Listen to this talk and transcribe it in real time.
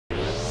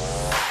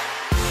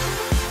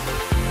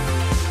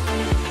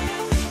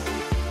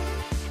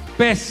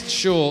best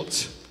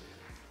short,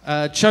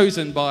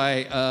 chosen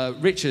by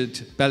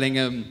Richard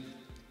Bellingham,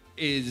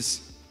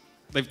 is,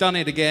 they've done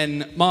it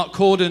again, Mark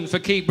Corden for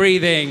Keep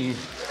Breathing.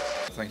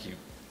 Thank you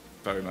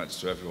very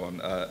much to everyone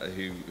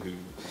who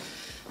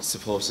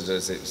supported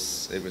us.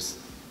 It was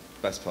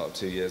the best part of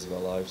 2 years of our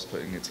lives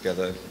putting it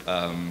together.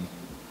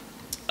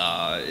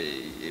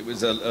 It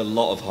was a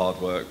lot of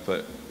hard work,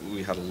 but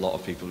we had a lot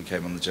of people who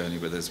came on the journey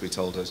with us. We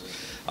told us,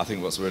 I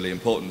think, what's a really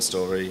important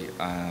story,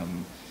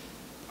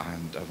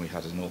 and we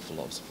had an awful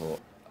lot of support.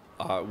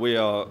 We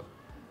are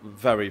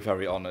very,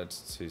 very honoured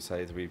to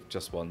say that we've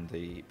just won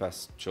the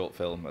Best Short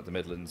Film at the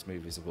Midlands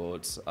Movies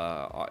Awards.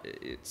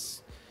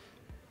 It's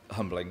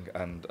humbling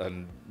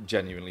and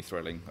genuinely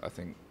thrilling. I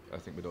think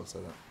we'd all say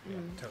that. Yeah,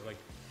 totally.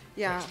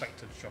 Yeah.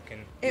 Unexpected,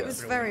 shocking. It was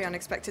brilliant. very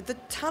unexpected. The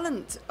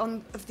talent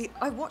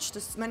I watched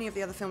as many of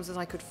the other films as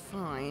I could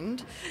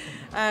find,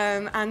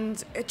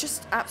 and it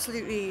just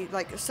absolutely,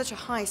 like, such a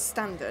high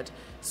standard.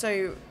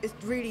 So it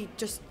really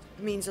just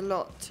means a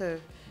lot to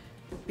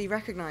be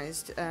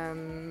recognised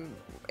in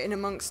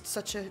amongst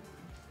such a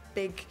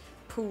big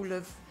pool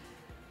of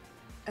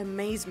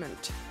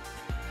amazement.